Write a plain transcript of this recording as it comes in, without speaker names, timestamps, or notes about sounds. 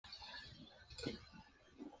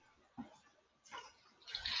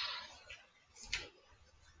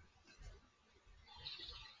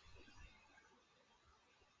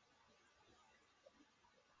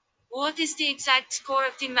What is the exact score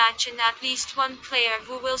of the match and at least one player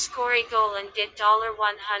who will score a goal and get $100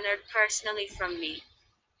 personally from me?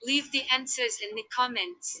 Leave the answers in the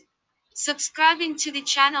comments. Subscribing to the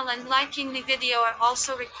channel and liking the video are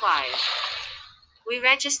also required. We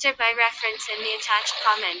register by reference in the attached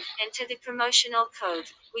comment. Enter the promotional code.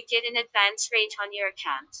 We get an advance rate on your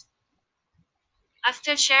account.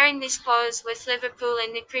 After sharing the spoils with Liverpool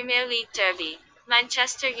in the Premier League derby,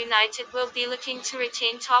 Manchester United will be looking to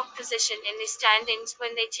retain top position in the standings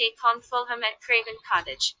when they take on Fulham at Craven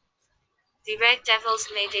Cottage. The Red Devils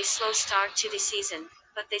made a slow start to the season,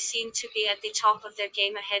 but they seem to be at the top of their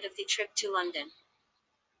game ahead of the trip to London.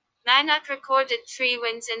 Man United recorded 3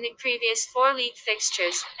 wins in the previous 4 league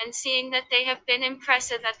fixtures, and seeing that they have been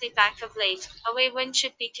impressive at the back of late, away win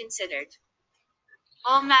should be considered.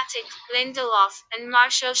 All Matic, Lindelof, and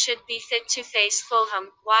Marshall should be fit to face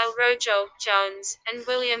Fulham, while Rojo, Jones, and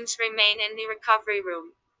Williams remain in the recovery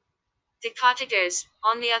room. The Cottagers,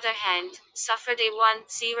 on the other hand, suffered a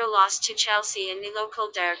 1-0 loss to Chelsea in the local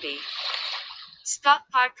derby. Scott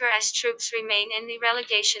Parker's troops remain in the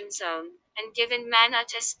relegation zone, and given Man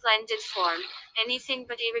United's splendid form, anything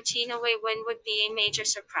but a routine away win would be a major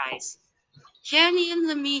surprise. Kearney and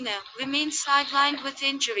Lamina remain sidelined with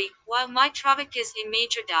injury, while Mitrovic is a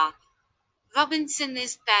major doubt. Robinson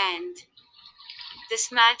is banned.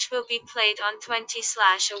 This match will be played on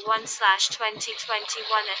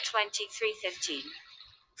 20/01/2021 at 23:15.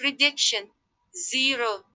 Prediction: 0.